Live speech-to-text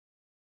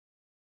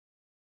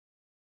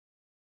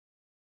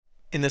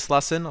In this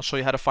lesson, I'll show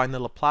you how to find the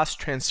Laplace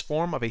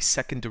transform of a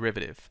second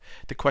derivative.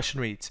 The question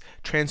reads,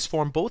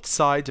 transform both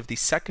sides of the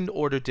second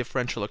order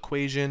differential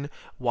equation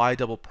y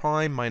double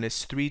prime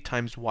minus 3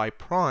 times y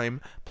prime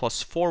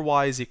plus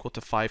 4y is equal to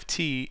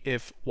 5t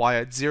if y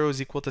at 0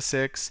 is equal to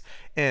 6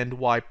 and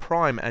y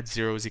prime at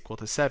 0 is equal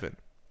to 7.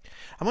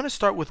 I'm going to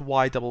start with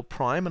y double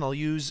prime and I'll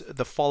use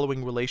the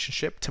following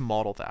relationship to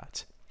model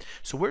that.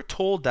 So we're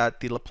told that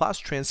the Laplace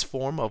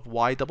transform of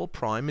y double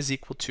prime is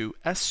equal to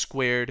s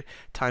squared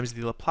times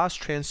the Laplace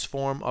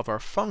transform of our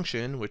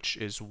function, which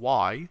is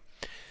y,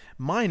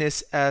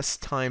 minus s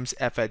times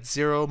f at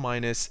 0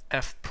 minus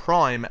f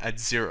prime at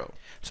 0.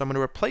 So I'm going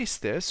to replace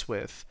this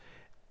with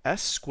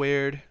s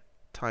squared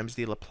times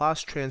the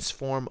Laplace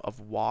transform of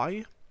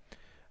y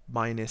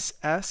minus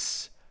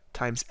s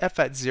times f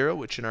at 0,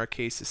 which in our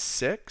case is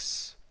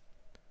 6,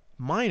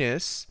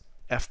 minus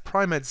f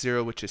prime at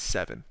 0, which is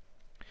 7.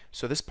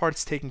 So this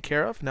part's taken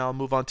care of. Now I'll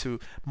move on to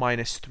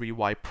minus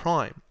 3y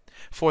prime.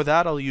 For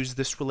that, I'll use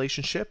this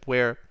relationship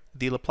where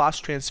the Laplace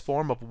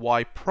transform of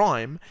y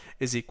prime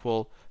is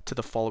equal to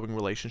the following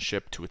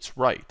relationship to its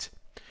right.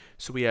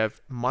 So we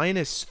have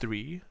minus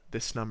 3,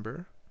 this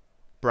number,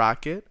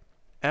 bracket,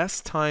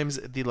 s times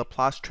the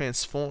Laplace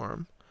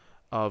transform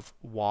of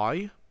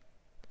y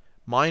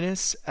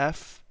minus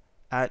f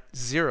at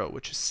 0,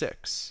 which is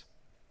 6.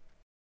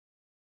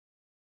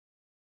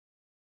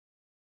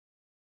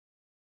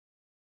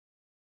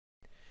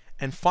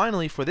 And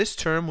finally, for this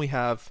term, we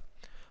have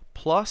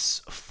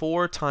plus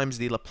 4 times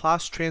the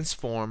Laplace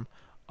transform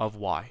of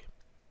y.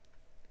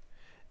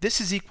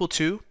 This is equal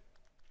to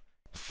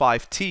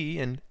 5t,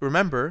 and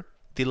remember,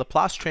 the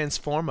Laplace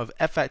transform of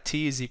f at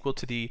t is equal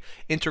to the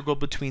integral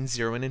between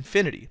 0 and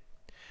infinity.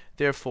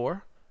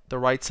 Therefore, the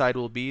right side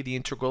will be the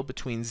integral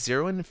between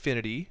 0 and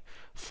infinity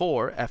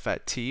for f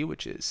at t,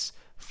 which is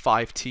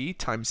 5t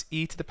times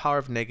e to the power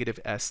of negative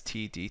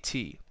st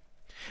dt.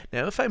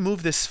 Now if I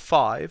move this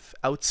 5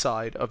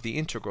 outside of the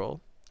integral,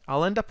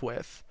 I'll end up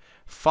with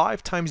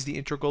 5 times the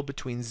integral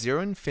between 0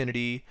 and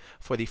infinity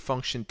for the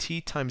function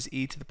t times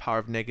e to the power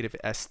of negative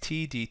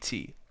st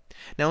dt.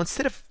 Now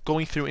instead of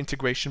going through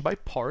integration by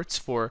parts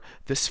for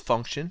this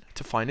function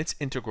to find its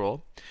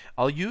integral,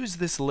 I'll use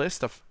this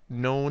list of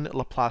known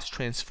Laplace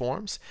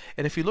transforms.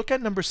 And if you look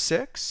at number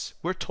 6,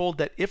 we're told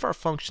that if our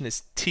function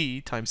is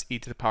t times e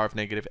to the power of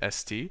negative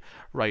st,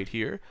 right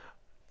here,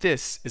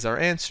 this is our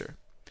answer.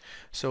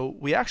 So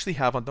we actually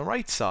have on the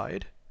right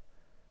side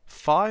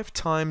 5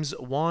 times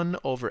 1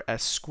 over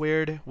s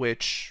squared,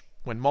 which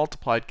when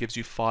multiplied gives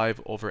you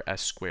 5 over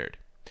s squared.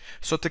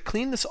 So to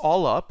clean this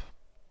all up,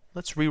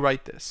 let's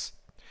rewrite this.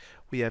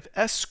 We have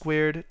s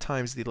squared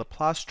times the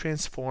Laplace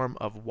transform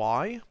of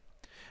y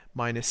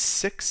minus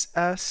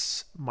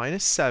 6s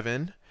minus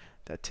 7.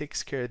 That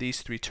takes care of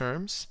these three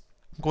terms.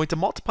 I'm going to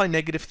multiply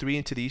negative 3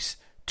 into these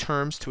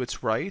terms to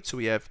its right. So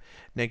we have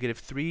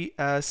negative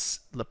 3s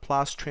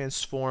Laplace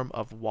transform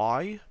of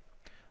y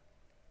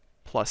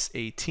plus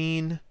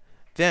 18.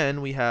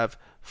 Then we have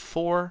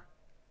 4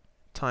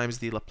 times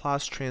the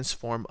Laplace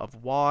transform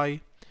of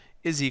y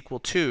is equal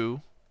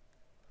to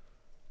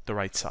the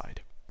right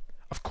side.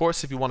 Of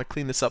course, if you want to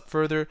clean this up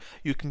further,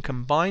 you can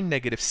combine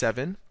negative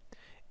 7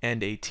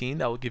 and 18.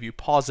 That will give you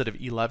positive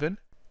 11.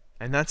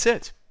 And that's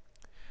it.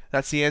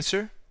 That's the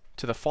answer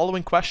to the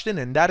following question,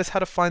 and that is how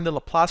to find the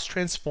Laplace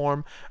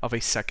transform of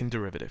a second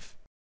derivative.